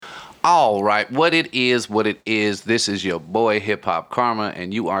All right, what it is. This is your boy Hip Hop Karma,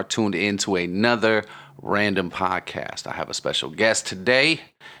 and you are tuned into another random podcast. I have a special guest today,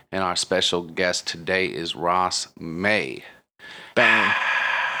 and our special guest today is Ross May. Bang.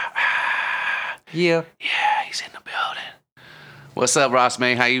 Yeah. Yeah, he's in the building. What's up, Ross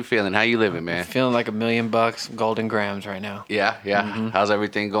May? How you feeling? How you living, man? Feeling like $1 million golden grams right now. Yeah. How's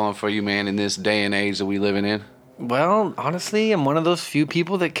everything going for you, man, in this day and age that we living in? Well, honestly, I'm one of those few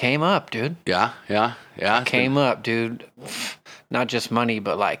people that came up, dude. Yeah. Came up, dude. Not just money,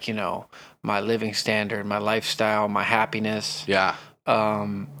 but like, my living standard, my lifestyle, my happiness. Yeah.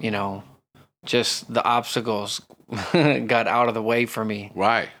 Just the obstacles got out of the way for me.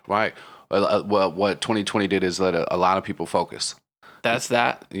 Right. Well, what 2020 did is let a lot of people focus. That's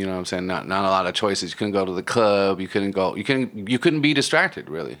that. You know what I'm saying? Not a lot of choices. You couldn't go to the club. You couldn't be distracted,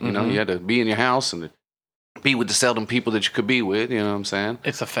 really. You know, you had to be in your house and be with the seldom people that you could be with. You know what I'm saying?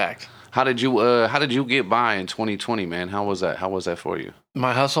 It's a fact. How did you get by in 2020, man? How was that for you?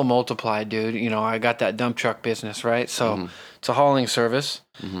 My hustle multiplied, dude. I got that dump truck business, right? So it's a hauling service.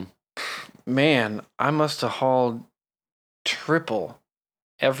 Mm-hmm. Man, I must have hauled triple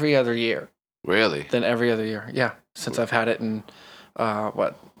every other year. Really? Than every other year. Yeah. Since I've had it in,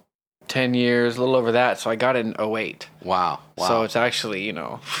 10 years, a little over that. So I got it in 2008. Wow. So it's actually,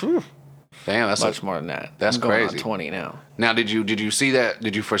 damn, that's much more than that. That's I'm going crazy. On 20 now. Now, did you see that?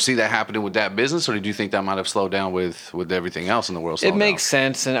 Did you foresee that happening with that business, or did you think that might have slowed down with everything else in the world? It makes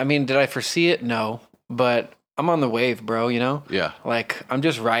sense. And I mean, did I foresee it? No. But I'm on the wave, bro, Yeah. Like, I'm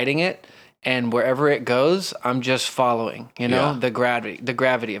just riding it. And wherever it goes, I'm just following, Yeah. the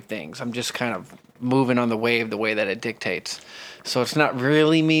gravity of things. I'm just kind of moving on the wave the way that it dictates. So it's not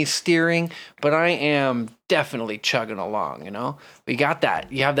really me steering, but I am definitely chugging along, We got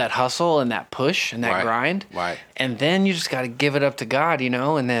that. You have that hustle and that push and that grind. Right. And then you just got to give it up to God,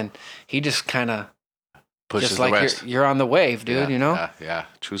 and then he just kind of pushes just like the rest. You're on the wave, dude, Yeah.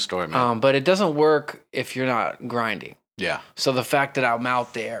 True story, man. But it doesn't work if you're not grinding. Yeah. So the fact that I'm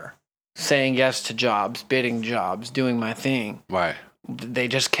out there saying yes to jobs, bidding jobs, doing my thing. Right. They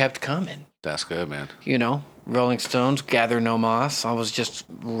just kept coming. That's good, man. Rolling Stones, Gather No Moss. I was just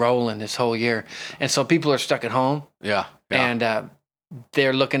rolling this whole year. And so people are stuck at home. Yeah. And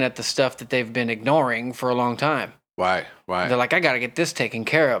they're looking at the stuff that they've been ignoring for a long time. Right. They're like, I got to get this taken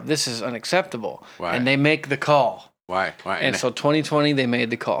care of. This is unacceptable. Right. And they make the call. Right. And so 2020, they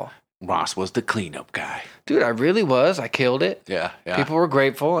made the call. Ross was the cleanup guy. Dude, I really was. I killed it. Yeah. People were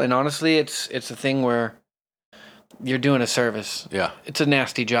grateful. And honestly, it's a thing where you're doing a service. Yeah. It's a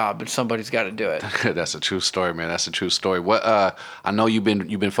nasty job, but somebody's got to do it. That's a true story, man. That's a true story. What I know you've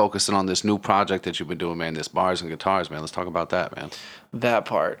been focusing on this new project that you've been doing, man, this bars and guitars, man. Let's talk about that, man. That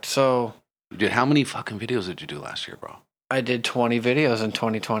part. So how many fucking videos did you do last year, bro? I did 20 videos in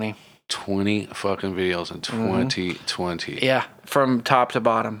 2020. 20 fucking videos in 2020. Yeah, from top to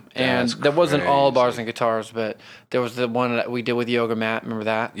bottom. And That's that wasn't all crazy. bars and guitars, but there was the one that we did with Yoga Matt. Remember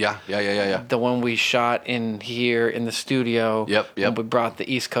that? Yeah. The one we shot in here in the studio. Yep. When we brought the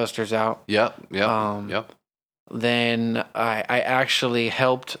East Coasters out. Yep. Then I actually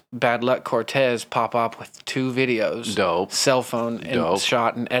helped Bad Luck Cortez pop up with 2 videos. Dope. Cell phone and Dope.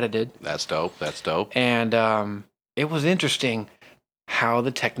 shot and edited. That's dope. And it was interesting how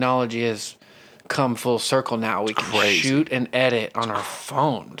the technology has come full circle now. We can shoot and edit on our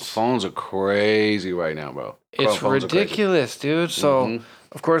phones. Phones are crazy right now, bro. It's Phones are ridiculous, dude. So,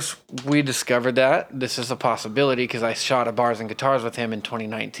 of course, we discovered that this is a possibility because I shot a bars and guitars with him in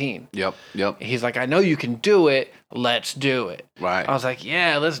 2019. Yep. He's like, I know you can do it. Let's do it. Right. I was like,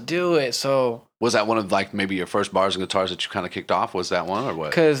 yeah, let's do it. So, was that one of maybe your first bars and guitars that you kind of kicked off? Was that one or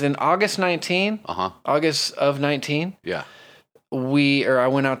what? Because in August of 19, yeah, I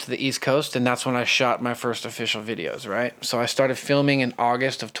went out to the East Coast, and that's when I shot my first official videos, right? So I started filming in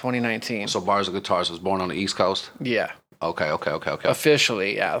August of 2019. So Bars and Guitars was born on the East Coast? Yeah. Okay.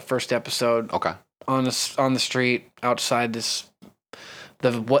 Officially, yeah. First episode. Okay. On the street outside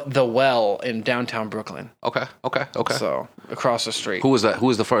the Well in downtown Brooklyn. Okay. So across the street. Who was that? Who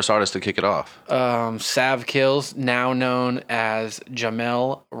was the first artist to kick it off? Sav Kills, now known as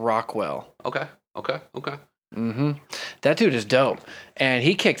Jamel Rockwell. Okay. That dude is dope. And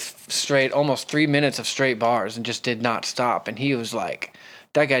he kicked straight, almost 3 minutes of straight bars and just did not stop. And he was like,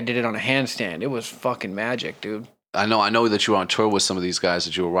 that guy did it on a handstand. It was fucking magic, dude. I know that you were on tour with some of these guys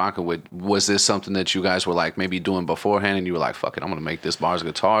that you were rocking with. Was this something that you guys were like maybe doing beforehand and you were like, fuck it, I'm going to make this bars and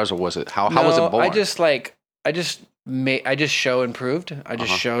guitars? Or was it, how was it born? I just show and proved. I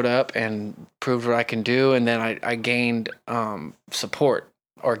just showed up and proved what I can do. And then I gained support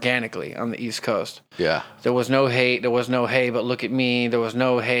organically on the East Coast. Yeah. There was no hate. There was no, hey, but look at me. There was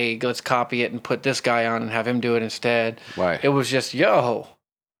no, hey, let's copy it and put this guy on and have him do it instead. Right. It was just, yo,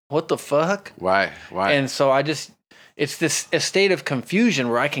 what the fuck? Right. Right. And so it's a state of confusion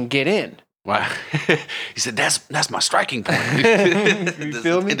where I can get in. Right. He said, that's my striking point. You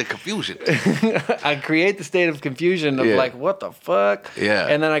feel me? In the confusion. I create the state of confusion of like, what the fuck? Yeah.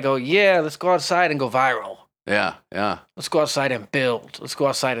 And then I go, yeah, let's go outside and go viral. Yeah. Yeah. Let's go outside and build. Let's go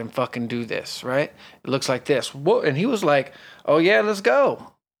outside and fucking do this, right? It looks like this. Whoa. And he was like, oh, yeah, let's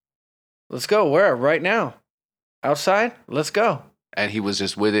go. Let's go. Where? Right now. Outside? Let's go. And he was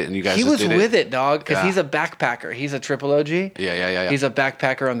just with it, and you guys He just was did with it, dog, because Yeah. he's a backpacker. He's a triple OG. Yeah. He's a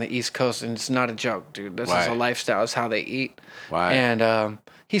backpacker on the East Coast, and it's not a joke, dude. This is a Right. lifestyle. It's how they eat. Right. And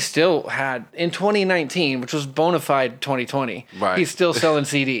he still had, in 2019, which was bona fide 2020, Right. he's still selling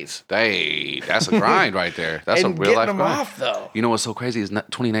CDs. Hey, that's a grind right there. That's and a real getting life them grind. off, though. You know what's so crazy is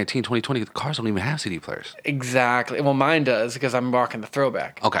 2019, 2020, the cars don't even have CD players. Exactly. Well, mine does, because I'm rocking the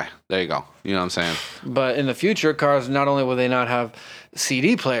throwback. Okay, there you go. You know what I'm saying? But in the future, cars, not only will they not have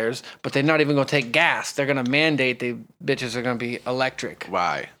CD players, but they're not even going to take gas. They're going to mandate the bitches are going to be electric.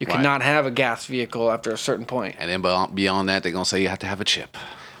 Right. You right. cannot have a gas vehicle after a certain point. And then beyond that, they're gonna say you have to have a chip.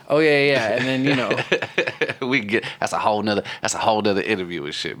 Oh, yeah. And then, We can get that's a whole nother interview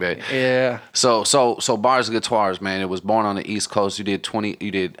and shit, man. yeah. So Bars and Guitars, man. It was born on the East Coast. You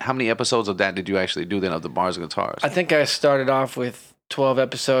did how many episodes of that did you actually do then of the Bars and Guitars? I think I started off with 12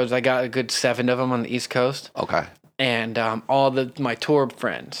 episodes. I got a good 7 of them on the East Coast. Okay. And all my tour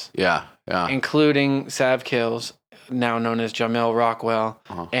friends, Yeah. including Sav Kills, now known as Jamel Rockwell,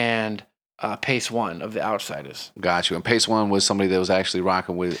 Uh-huh. and Pace One of the Outsiders. Got you. And Pace One was somebody that was actually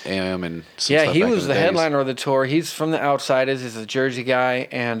rocking with M and some Yeah, stuff he back in was the days. headliner of the tour. He's from the Outsiders. He's a Jersey guy,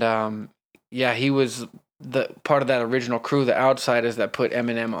 and he was the part of that original crew, the Outsiders, that put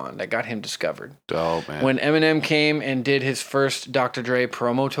Eminem on, that got him discovered. Dope, man. When Eminem came and did his first Dr. Dre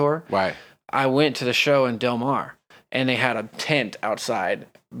promo tour, Right. I went to the show in Del Mar, and they had a tent outside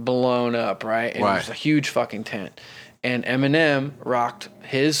blown up, right? And Right. it was a huge fucking tent. And Eminem rocked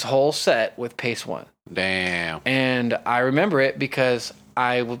his whole set with Pace One. Damn. And I remember it because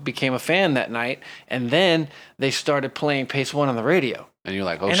I became a fan that night, and then they started playing Pace One on the radio. And you're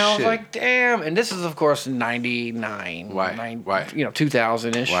like, oh and shit. I was like, damn. And this is, of course, 99. Right, right.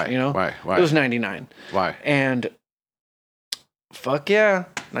 2000-ish, Right, right. It was 99. Right. And fuck yeah,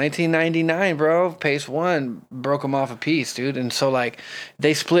 1999, bro. Pace One broke them off a piece, dude. And so, like,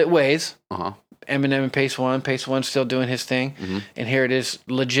 they split ways. Uh-huh. Eminem and Pace One's still doing his thing. Mm-hmm. And here it is,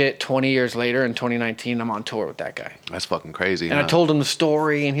 legit 20 years later in 2019, I'm on tour with that guy. That's fucking crazy. And I told him the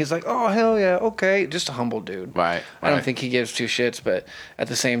story, and he's like, oh, hell yeah, okay. Just a humble dude. Right. I don't think he gives two shits, but at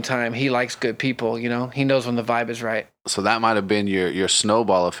the same time, he likes good people, you know? He knows when the vibe is right. So that might have been your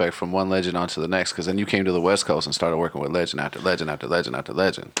snowball effect from one legend onto the next, because then you came to the West Coast and started working with legend after legend after legend after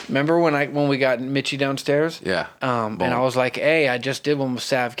legend. Remember when we got Mitchie downstairs? Yeah. And I was like, hey, I just did one with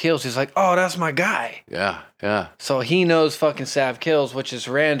Sav Kills. He's like, oh, that's my guy. Yeah. So he knows fucking Sav Kills, which is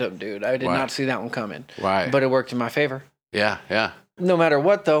random, dude. I did Right. not see that one coming. Right. But it worked in my favor. Yeah. No matter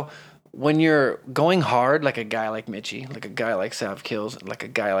what, though, when you're going hard, like a guy like Mitchie, like a guy like Sav Kills, like a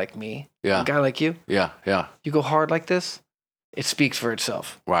guy like me, Yeah. a guy like you, Yeah. you go hard like this, it speaks for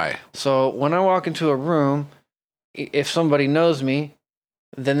itself. Right. So when I walk into a room, if somebody knows me,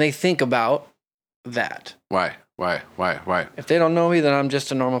 then they think about that. Right. If they don't know me, then I'm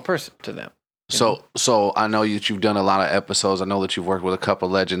just a normal person to them. So I know that you've done a lot of episodes. I know that you've worked with a couple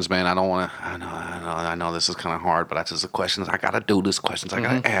legends, man. I don't want to. I know this is kind of hard, but that's just the questions I gotta do. These questions I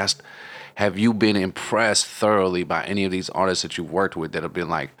gotta ask. Have you been impressed thoroughly by any of these artists that you've worked with that have been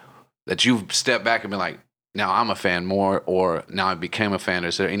like that you've stepped back and been like, now I'm a fan more, or now I became a fan?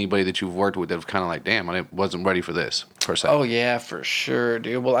 Is there anybody that you've worked with that have kind of like, damn, I wasn't ready for this per se? Oh yeah, for sure,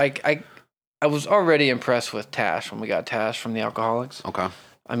 dude. Well, I was already impressed with Tash when we got Tash from the Alcoholics. Okay.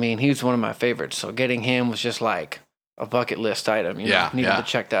 I mean, he was one of my favorites. So getting him was just like a bucket list item. You know, needed to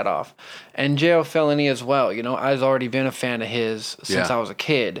check that off. And J.O. Felony as well. You know, I've already been a fan of his since I was a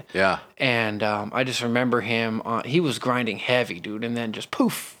kid. Yeah. And I just remember him. He was grinding heavy, dude, and then just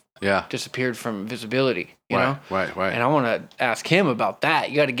poof. Yeah. Disappeared from visibility. You know. Right. And I want to ask him about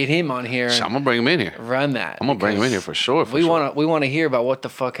that. You got to get him on here. I'm gonna bring him in here. Run that. I'm gonna bring him in here for sure. We want to hear about what the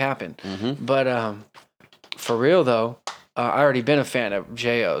fuck happened. Mm-hmm. But for real though, I already been a fan of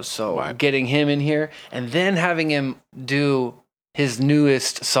J.O.'s, so getting him in here and then having him do his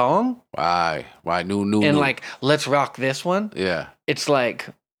newest song, right, new, and like let's rock this one. Yeah, it's like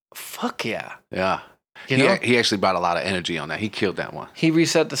fuck yeah. You know? He actually brought a lot of energy on that. He killed that one. He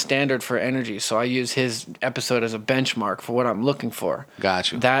reset the standard for energy, so I use his episode as a benchmark for what I'm looking for.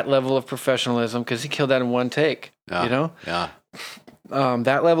 Got you. That level of professionalism, because he killed that in one take. Yeah. You know? Yeah.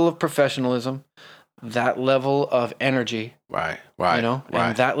 That level of professionalism, that level of energy, Right. you know,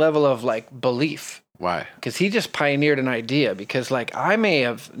 and that level of like belief. Right. Because he just pioneered an idea. Because like I may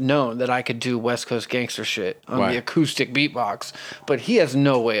have known that I could do West Coast gangster shit on the acoustic beatbox, but he has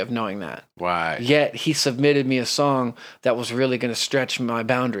no way of knowing that. Right. Yet he submitted me a song that was really going to stretch my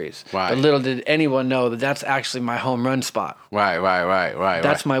boundaries. Right. But little did anyone know that that's actually my home run spot. Right.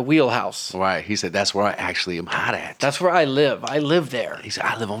 That's my wheelhouse. Right. He said, that's where I actually am hot at. That's where I live. I live there. He said,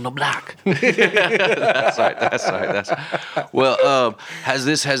 I live on the block. That's right. Well, has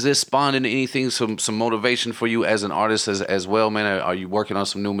this spawned into anything, some motivation for you as an artist as well, man? Are you working on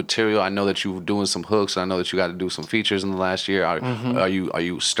some new material? I know that you're doing some hooks. And I know that you got to do some features in the last year. Are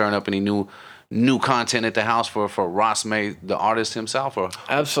you stirring up any new content at the house for Ross May, the artist himself? Or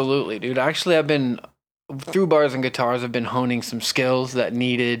Absolutely, dude. Actually, I've been through Bars and Guitars. I've been honing some skills that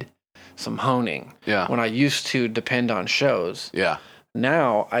needed some honing. Yeah. When I used to depend on shows. Yeah.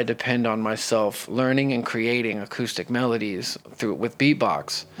 Now I depend on myself learning and creating acoustic melodies with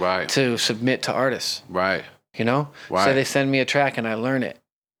beatbox. Right. To submit to artists. Right. You know? Right. So they send me a track and I learn it.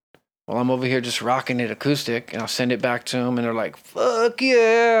 Well, I'm over here just rocking it acoustic, and I'll send it back to them, and they're like, fuck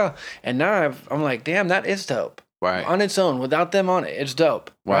yeah. And now I'm like, damn, that is dope. Right. On its own, without them on it, it's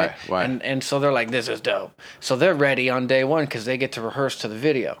dope. Right. And so they're like, this is dope. So they're ready on day one because they get to rehearse to the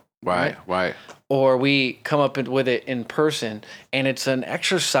video. Right. Or we come up with it in person, and it's an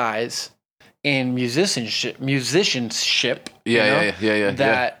exercise in musicianship. Yeah.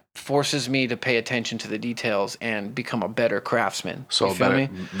 That forces me to pay attention to the details and become a better craftsman. So you feel me?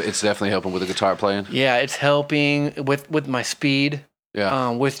 It's definitely helping with the guitar playing. Yeah, it's helping with my speed.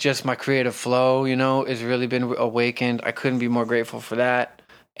 Yeah. With just my creative flow, you know, it's really been awakened. I couldn't be more grateful for that.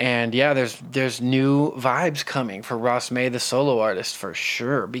 And yeah, there's new vibes coming for Ross May, the solo artist, for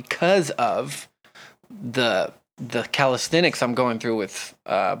sure, because of the calisthenics I'm going through with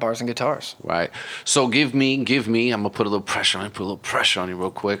Bars and Guitars. Right. So give me. I'm gonna put a little pressure on you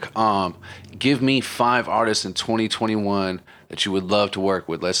real quick. Give me 5 artists in 2021 that you would love to work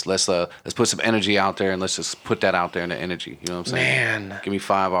with. Let's put some energy out there, and let's just put that out there in the energy. You know what I'm saying? Man, give me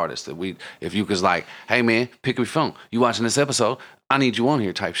 5 artists if you could, like, hey man, pick up your phone. You watching this episode? I need you on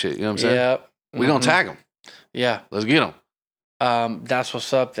here, type shit. You know what I'm saying? Yep. We gonna tag them. Yeah. Let's get them. That's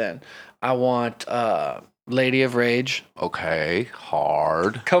what's up then. I want Lady of Rage. Okay.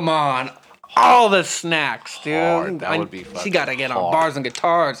 Hard. Come on. All the snacks, dude. Hard. That would be She got to get on Bars and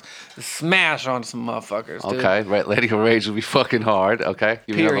Guitars to smash on some motherfuckers, dude. Okay. Right. Lady of Rage would be fucking hard. Okay.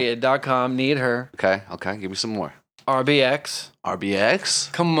 Period.com. Need her. Okay. Give me some more.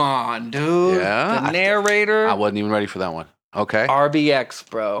 RBX. Come on, dude. Yeah. The narrator. I wasn't even ready for that one. Okay. RBX,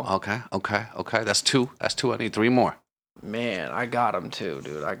 bro. Okay. That's 2. I need 3 more. Man, I got him too,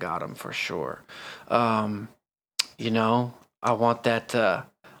 dude. I got him for sure. You know, I want that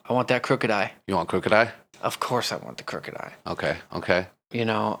Crooked Eye. You want Crooked Eye? Of course I want the Crooked Eye. Okay. You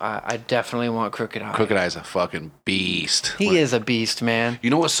know, I definitely want Crooked Eye. Crooked Eye's a fucking beast. He is a beast, man. You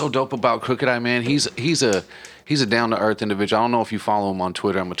know what's so dope about Crooked Eye, man? He's a down-to-earth individual. I don't know if you follow him on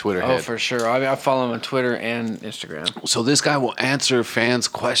Twitter. I'm a Twitter head. Oh, for sure. I follow him on Twitter and Instagram. So this guy will answer fans'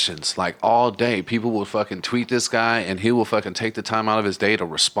 questions like all day. People will fucking tweet this guy, and he will fucking take the time out of his day to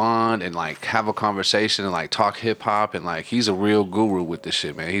respond and like have a conversation and like talk hip hop, and like he's a real guru with this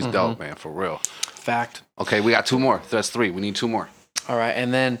shit, man. He's dope, man, for real. Fact. Okay, we got 2 more. That's 3. We need 2 more. All right,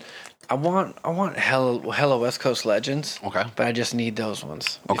 and then I want hella West Coast legends. Okay. But I just need those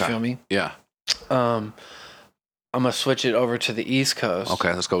ones. You feel me? Yeah. I'm gonna switch it over to the East Coast.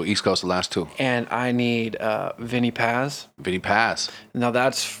 Okay, let's go East Coast, the last 2. And I need Vinny Paz. Vinny Paz. Now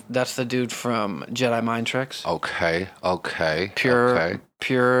that's the dude from Jedi Mind Tricks. Okay.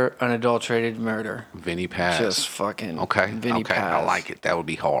 Pure unadulterated murder. Vinny Paz. Just fucking Vinny Paz. I like it. That would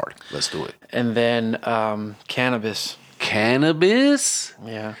be hard. Let's do it. And then Cannabis. Cannabis?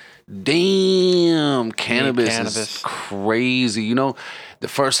 Yeah. Damn, Cannabis is crazy. You know, the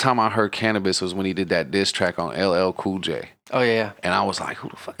first time I heard Cannabis was when he did that diss track on LL Cool J. Oh, yeah. And I was like, who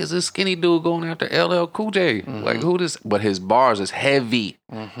the fuck is this skinny dude going after LL Cool J? Like, who this? But his bars is heavy.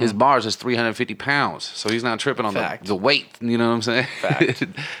 His bars is 350 pounds. So he's not tripping on the weight. You know what I'm saying? Fact.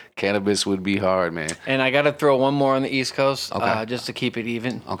 Cannabis would be hard, man. And I got to throw one more on the East Coast just to keep it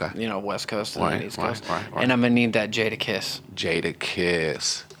even. Okay. You know, West Coast and then East Coast. Right. And I'm going to need that Jadakiss.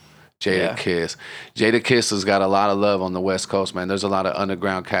 Jadakiss. Jadakiss has got a lot of love on the West Coast, man. There's a lot of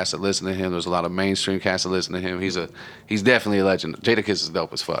underground cats that listen to him. There's a lot of mainstream cats that listen to him. He's definitely a legend. Jadakiss is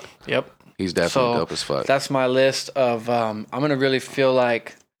dope as fuck. Yep. He's definitely dope as fuck. That's my list of. I'm gonna really feel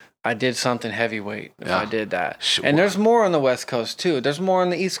like I did something heavyweight if I did that. Sure. And there's more on the West Coast too. There's more on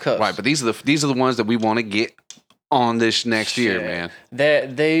the East Coast. Right, but these are the ones that we want to get on this next year, man.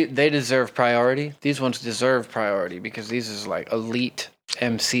 They deserve priority. These ones deserve priority because these is like elite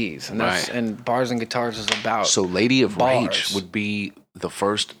MCs, and and Bars and Guitars is about. So Lady of bars. Rage would be the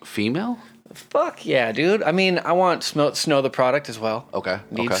first female? Fuck yeah, dude. I mean, I want Snow the Product as well. Okay.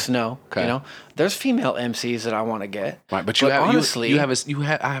 Needs Snow. Okay. You know, there's female MCs that I want to get. Right, but honestly,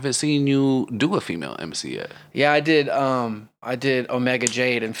 I haven't seen you do a female MC yet. Yeah, I did Omega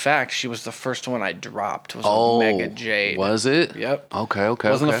Jade. In fact, she was the first one I dropped. Was Omega Jade. Was it? Yep. Okay.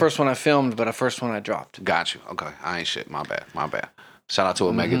 Wasn't the first one I filmed, but the first one I dropped. Got you. Okay. I ain't shit. My bad. Shout out to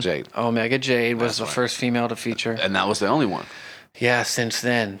Omega Jade. Omega Jade was the first female to feature. And that was the only one. Yeah, since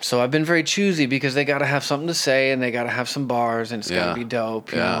then. So I've been very choosy because they got to have something to say and they got to have some bars and it's got to be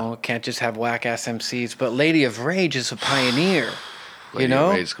dope. You know, can't just have whack ass MCs. But Lady of Rage is a pioneer. Lady you know,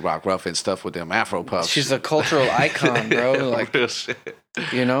 of Rage rock rough and stuff with them Afro puffs. She's a cultural icon, bro. Like real shit.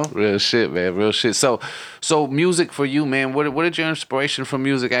 You know, real shit, man. Real shit. So music for you, man. Where did your inspiration for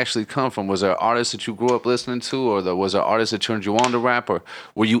music actually come from? Was there artists that you grew up listening to, or was there artists that turned you on to rap, or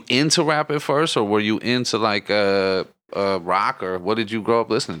were you into rap at first, or were you into like rock, or what did you grow up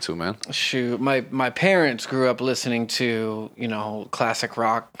listening to, man? Shoot, my parents grew up listening to, you know, classic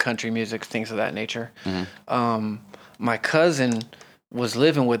rock, country music, things of that nature. Mm-hmm. My cousin was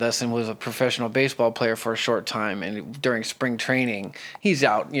living with us and was a professional baseball player for a short time. And during spring training, he's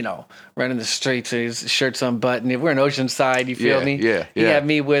out, you know, running the streets, his shirt's unbuttoned. We're in Oceanside, you feel me? Yeah. He had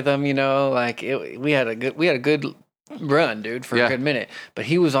me with him, you know, like we had a good run, dude, for a good minute. But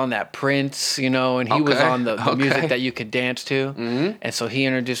he was on that Prince, you know, and he was on the music that you could dance to. Mm-hmm. And so he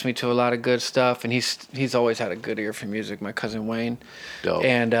introduced me to a lot of good stuff. And he's always had a good ear for music, my cousin Wayne. Dope.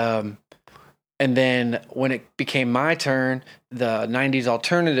 And then when it became my turn, the 90s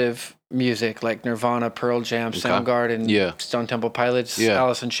alternative music like Nirvana, Pearl Jam, Soundgarden, Stone Temple Pilots,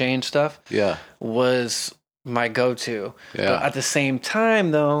 Alice in Chains stuff was my go-to. Yeah. But at the same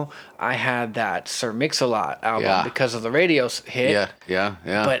time, though, I had that Sir Mix-a-Lot album because of the radio hit.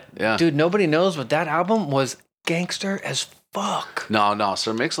 But, dude, nobody knows, but that album was gangster as fuck. No,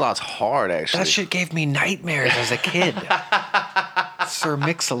 Sir Mix-a-Lot's hard, actually. That shit gave me nightmares as a kid. Sir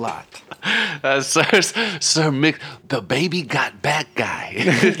Mix-a-Lot. Sir Mix, the baby got back guy.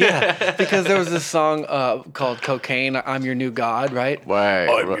 Yeah, because there was this song called Cocaine, I'm Your New God, right? Right.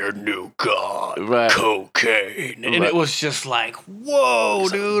 I'm your new God, right. Cocaine. And it was just like, whoa,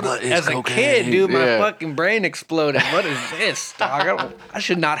 dude. As a kid, dude, my fucking brain exploded. What is this, dog? I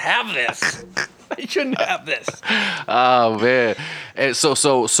should not have this. I shouldn't have this. Oh, man. And so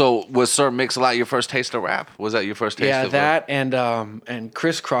was Sir Mix-a-Lot your first taste of rap? Was that your first taste of rap? Yeah, that and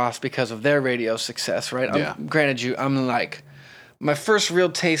Criss Cross because of their radio success, right? Granted, I'm like, my first real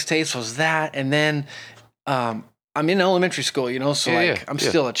taste was that, and then I'm in elementary school, you know, so I'm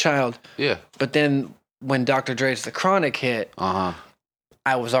still a child. Yeah. But then when Dr. Dre's The Chronic hit,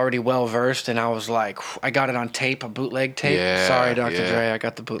 I was already well versed, and I was like, I got it on tape, a bootleg tape. Yeah, sorry, Dr. Dre, I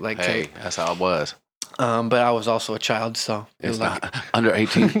got the bootleg tape. That's how it was. But I was also a child, so it was like under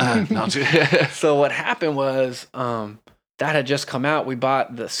 18. No. So what happened was that had just come out. We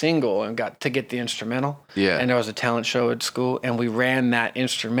bought the single and got to get the instrumental. Yeah. And there was a talent show at school, and we ran that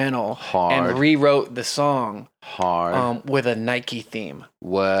instrumental hard and rewrote the song hard with a Nike theme.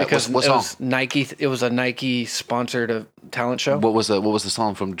 What? Because what song? Was Nike. It was a Nike sponsored talent show. What was the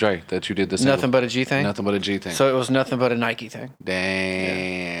song from Dre that you did this? Nothing But a G Thing. Nothing But a G Thing. So it was Nothing But a Nike Thing.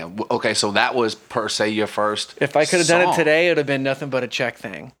 Damn. Yeah. Okay, so that was per se your first. If I could have done it today, it would have been Nothing But a Check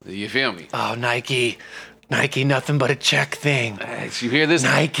Thing. You feel me? Oh, Nike, Nothing But a Check Thing. You hear this?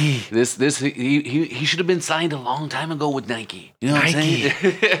 Nike. He should have been signed a long time ago with Nike. You know what I'm saying?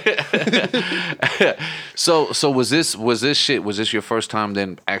 So was this your first time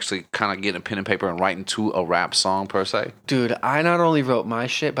then actually kind of getting a pen and paper and writing to a rap song per se? Dude, I not only wrote my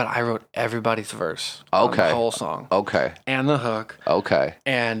shit, but I wrote everybody's verse. Okay. On the whole song. Okay. And the hook. Okay.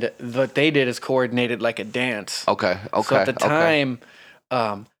 And what they did is coordinated like a dance. Okay. So at the time,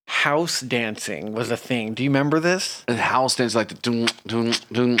 house dancing was a thing. Do you remember this? House dance, like the doom, doom,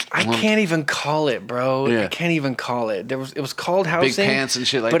 doom. I can't even call it, bro. I can't even call it. It was called housing. Big pants and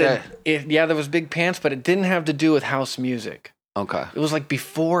shit like but that. There was big pants, but it didn't have to do with house music. Okay. It was like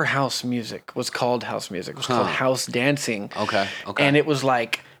before house music was called house music. It was called house dancing. Okay. And it was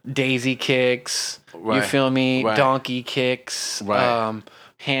like daisy kicks. Right. You feel me? Right. Donkey kicks. Right.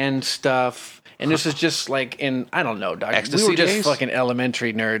 Hand stuff. And this is just like I don't know, dog. Ecstasy we were just days? fucking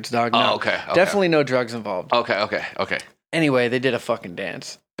elementary nerds, dog. No, okay. Definitely no drugs involved. Okay. Anyway, they did a fucking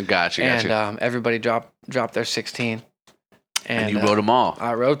dance. Gotcha. And everybody dropped their 16. And you wrote them all.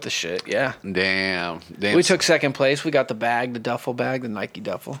 I wrote the shit, yeah. Damn. We took second place. We got the bag, the duffel bag, the Nike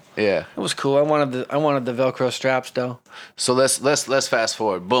duffel. Yeah. It was cool. I wanted the Velcro straps though. So let's fast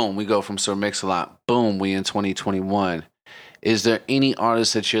forward. Boom, we go from Sir Mix-a-Lot. Boom, we in 2021. Is there any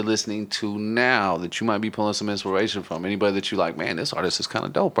artist that you're listening to now that you might be pulling some inspiration from? Anybody that you like, man, this artist is kind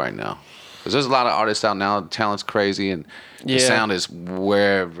of dope right now? Because there's a lot of artists out now. The talent's crazy, and the sound is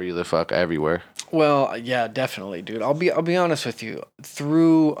wherever the fuck, everywhere. Well, yeah, definitely, dude. I'll be honest with you.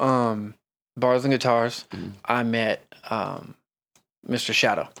 Through Bars and Guitars, I met Mr.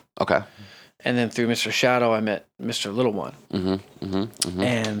 Shadow. Okay. And then through Mr. Shadow, I met Mr. Little One.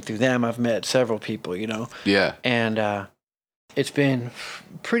 And through them, I've met several people, you know? Yeah. And it's been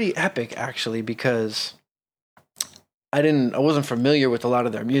pretty epic, actually, because I wasn't familiar with a lot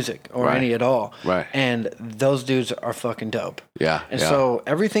of their music or any at all. Right. And those dudes are fucking dope. Yeah. And so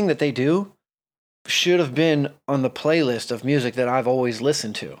everything that they do should have been on the playlist of music that I've always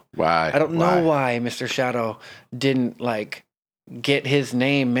listened to. Right. I don't know why Mr. Shadow didn't get his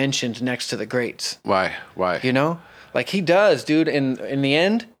name mentioned next to the greats. Right. You know? Like he does, dude. In the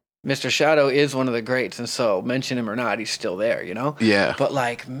end, Mr. Shadow is one of the greats, and so mention him or not, he's still there, you know? Yeah. But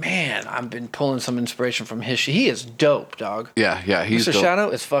man, I've been pulling some inspiration from his shit. He is dope, dog. Yeah, he's Mr. dope. Shadow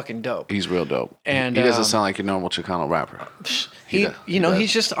is fucking dope. He's real dope. And he doesn't sound like your normal Chicano rapper.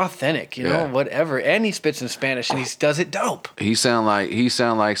 He's just authentic, you know, whatever. And he spits in Spanish, and he does it dope. He sound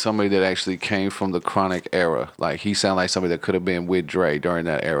like somebody that actually came from the Chronic era. Like he sound like somebody that could have been with Dre during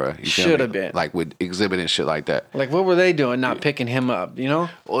that era. Should have been. Like with Exhibit and shit like that. Like what were they doing? Not picking him up, you know?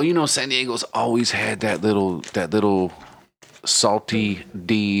 Well, you know, San Diego's always had that little salty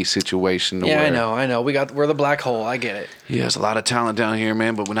D situation. Yeah, where, I know. We're the black hole. I get it. Yeah, there's a lot of talent down here,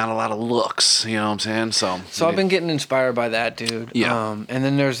 man, but we're not a lot of looks. You know what I'm saying? So I've been getting inspired by that, dude. Yeah. And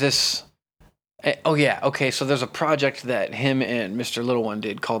then there's this. Oh yeah. Okay. So there's a project that him and Mr. Little One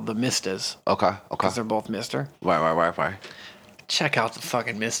did called the Mistas. Okay. Because they're both Mister. Right. Check out the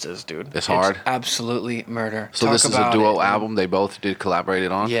fucking Mistas, dude. It's hard. Absolutely murder. So this is a duo album they both did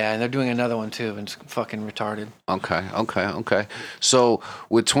collaborated on? Yeah, and they're doing another one too, and it's fucking retarded. Okay. So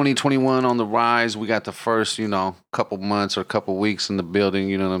with 2021 on the rise, we got the first, couple months or couple weeks in the building,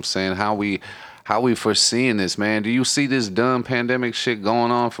 you know what I'm saying? How we foreseeing this, man? Do you see this dumb pandemic shit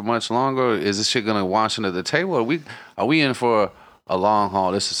going on for much longer? Or is this shit gonna wash into the table? Are we in for a long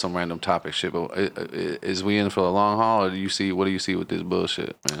haul? This is some random topic shit, but is we in for a long haul, or what do you see with this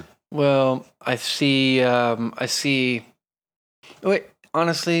bullshit, man? Well, I see. Wait,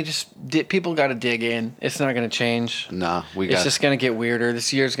 honestly, people got to dig in. It's not going to change. Nah, it's just going to get weirder.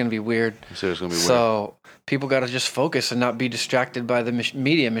 This year's going to be weird. This year's going to be weird. So people got to just focus and not be distracted by the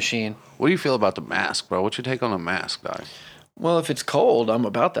media machine. What do you feel about the mask, bro? What's your take on the mask, dog? Well, if it's cold, I'm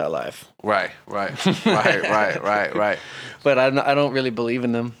about that life. Right. But I don't really believe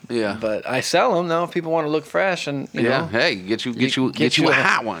in them. Yeah. But I sell them though. If people want to look fresh and you know, hey, get you a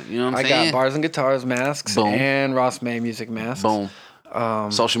hot one. You know what I'm saying? I got Bars and Guitars masks. Boom. And Ross May music masks. Boom.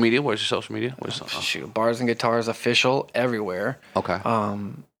 Social media. Where's your social media? Shoot, Bars and Guitars official everywhere. Okay.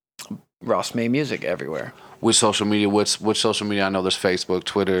 Ross May music everywhere. Which social media? Which social media? I know there's Facebook,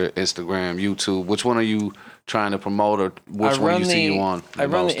 Twitter, Instagram, YouTube. Which one are you trying to promote, or which one you see you on? I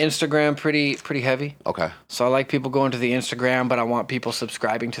run the Instagram pretty heavy. Okay. So I like people going to the Instagram, but I want people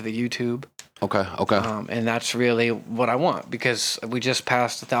subscribing to the YouTube. Okay. And that's really what I want, because we just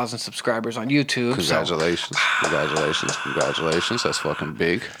passed 1,000 subscribers on YouTube. Congratulations. Congratulations. That's fucking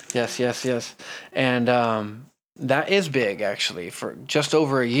big. Yes. And that is big, actually, for just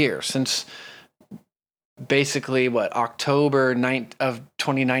over a year, since basically October 9th of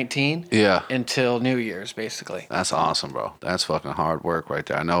 2019 until New Year's, basically. That's awesome, bro. That's fucking hard work right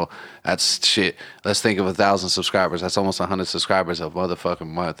there. I know that's shit. Let's think of 1,000 subscribers. That's almost 100 subscribers a motherfucking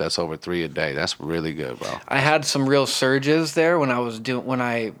month. That's over 3 a day. That's really good, bro. I had some real surges there when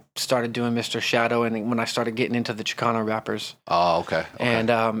I started doing Mr. Shadow, and when I started getting into the Chicano rappers. Oh, okay. And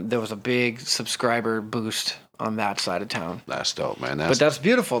there was a big subscriber boost on that side of town. That's dope, man. But that's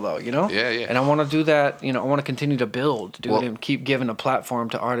beautiful, though, you know? Yeah. And I want to do that, I want to continue to build, dude, and keep giving a platform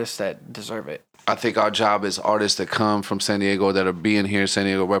to artists that deserve it. I think our job as artists that come from San Diego, that are being here in San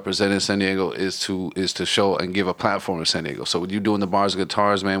Diego, representing San Diego, is to show and give a platform to San Diego. So with you doing the Bars and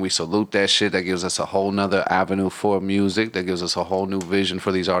Guitars, man, we salute that shit. That gives us a whole nother avenue for music. That gives us a whole new vision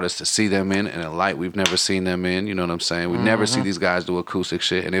for these artists to see them in a light we've never seen them in. You know what I'm saying? We never see these guys do acoustic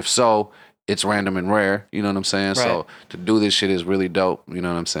shit. And if so, it's random and rare, you know what I'm saying? Right. So to do this shit is really dope, you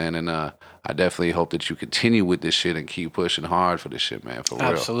know what I'm saying? And I definitely hope that you continue with this shit and keep pushing hard for this shit, man, for real.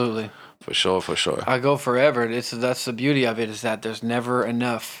 Absolutely. For sure, for sure. I go forever. That's the beauty of it, is that there's never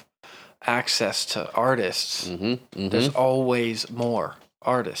enough access to artists. There's always more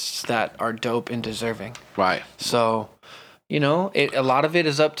artists that are dope and deserving. Right. So, a lot of it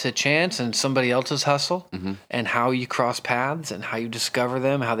is up to chance and somebody else's hustle, and how you cross paths and how you discover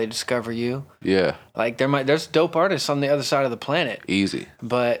them, how they discover you. Yeah. Like there's dope artists on the other side of the planet. Easy.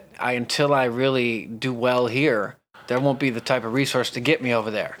 But until I really do well here, there won't be the type of resource to get me over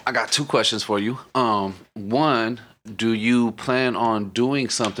there. I got 2 questions for you. One, do you plan on doing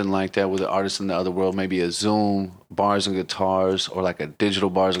something like that with the artists in the other world? Maybe a Zoom bars and guitars, or like a digital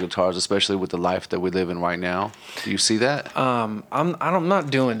bars and guitars, especially with the life that we live in right now. Do you see that? I'm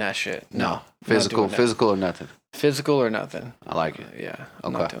not doing that shit. No. Physical or nothing. Physical or nothing. I like it. Yeah,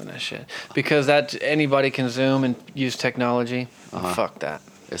 I'm not doing that shit because that anybody can Zoom and use technology. Fuck that.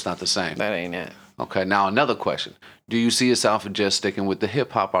 It's not the same. That ain't it. Okay, now another question. Do you see yourself just sticking with the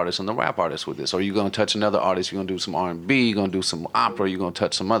hip-hop artists and the rap artists with this? Or are you going to touch another artist? You're going to do some R&B, you're going to do some opera, you're going to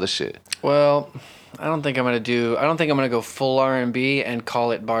touch some other shit? Well, I don't think I'm going to go full R&B and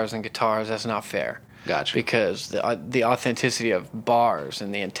call it bars and guitars. That's not fair. Gotcha. Because the authenticity of bars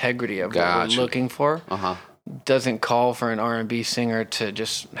and the integrity of what we're looking for doesn't call for an R&B singer to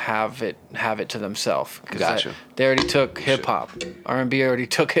just have it to themselves. Gotcha. They already took hip hop. R&B already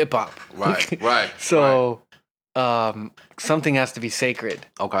took hip hop. Right. So, something has to be sacred.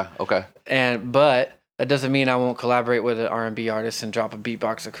 Okay. But that doesn't mean I won't collaborate with an R&B artist and drop a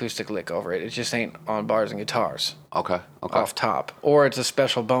beatbox acoustic lick over it. It just ain't on bars and guitars. Okay. Off top, or it's a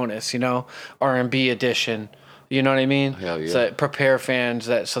special bonus. R&B edition. You know what I mean? Hell yeah. So prepare fans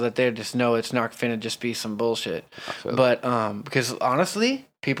so that they just know it's not finna just be some bullshit. But because honestly,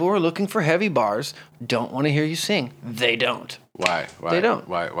 people who are looking for heavy bars don't want to hear you sing. They don't. Right. They don't.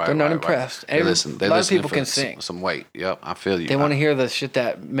 Right. They're not impressed. They listen. A lot of people can sing. Some weight. Yep, I feel you. They want to hear the shit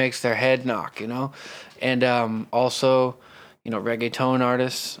that makes their head knock. And also, reggaeton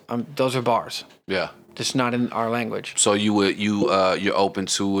artists. Those are bars. Yeah. Just not in our language. So you're open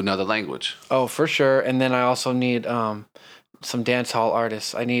to another language? Oh, for sure. And then I also need some dance hall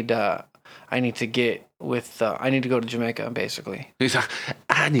artists. I need to go to Jamaica, basically.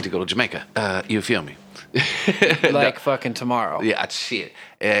 I need to go to Jamaica. You feel me? Fucking tomorrow. Yeah, shit.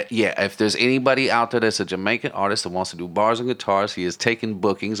 If there's anybody out there that's a Jamaican artist that wants to do bars and guitars, he is taking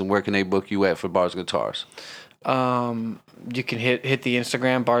bookings. And where can they book you at for bars and guitars? You can hit the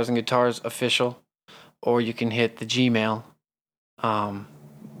Instagram, Bars and Guitars Official. Or you can hit the Gmail.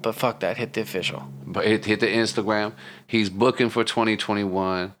 But fuck that, hit the official. But hit the Instagram. He's booking for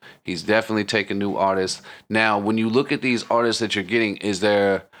 2021. He's definitely taking new artists. Now, when you look at these artists that you're getting, is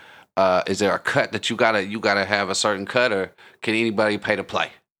there a cut that you gotta have a certain cut, or can anybody pay to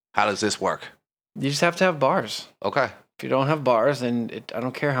play? How does this work? You just have to have bars. Okay. If you don't have bars, then I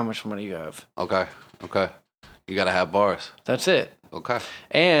don't care how much money you have. Okay. You gotta have bars. That's it. Okay.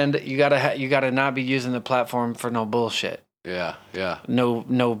 And you gotta not be using the platform for no bullshit. Yeah.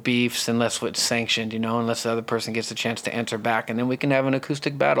 No beefs unless it's sanctioned, unless the other person gets a chance to answer back, and then we can have an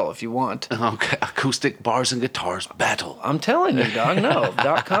acoustic battle if you want. Okay, acoustic bars and guitars battle. I'm telling you, dog. No,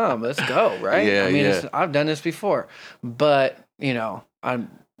 .com. Let's go, right? Yeah, I've done this before, but I'm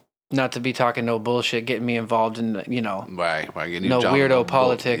not to be talking no bullshit, getting me involved in right, no weirdo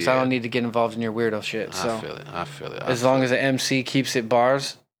politics. Yeah. I don't need to get involved in your weirdo shit. So I feel it. As long as the MC keeps it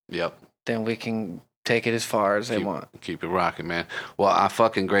bars, yep, then we can take it as far as they want. Keep it rocking, man. Well, I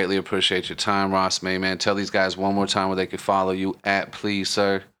fucking greatly appreciate your time, Ross May, man. Tell these guys one more time where they can follow you at, please,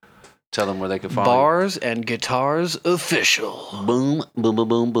 sir. Tell them where they can follow Bars and Guitars Official. Boom, boom, boom,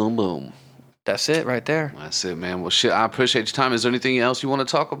 boom, boom, boom. That's it right there. That's it, man. Well, shit, I appreciate your time. Is there anything else you want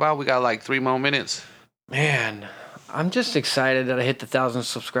to talk about? We got like 3 more minutes. Man, I'm just excited that I hit the 1,000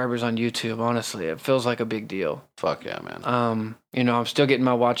 subscribers on YouTube, honestly. It feels like a big deal. Fuck yeah, man. I'm still getting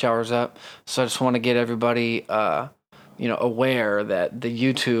my watch hours up, so I just want to get everybody, aware that the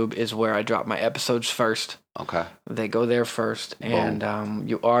YouTube is where I drop my episodes first. Okay. They go there first, and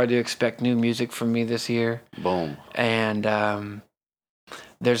you are to expect new music from me this year. Boom. And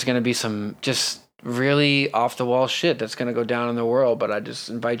there's going to be some just really off-the-wall shit that's going to go down in the world, but I just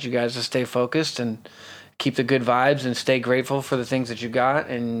invite you guys to stay focused and keep the good vibes and stay grateful for the things that you got,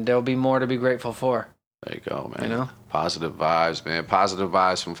 and there'll be more to be grateful for. There you go, man. Positive vibes, man. Positive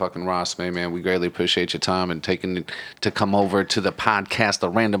vibes from fucking Ross, man. We greatly appreciate your time and taking to come over to the podcast, the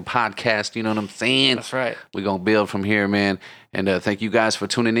Random Podcast. You know what I'm saying? That's right. We're going to build from here, man. And thank you guys for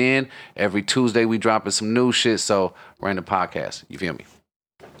tuning in. Every Tuesday we dropping some new shit. So, Random Podcast. You feel me?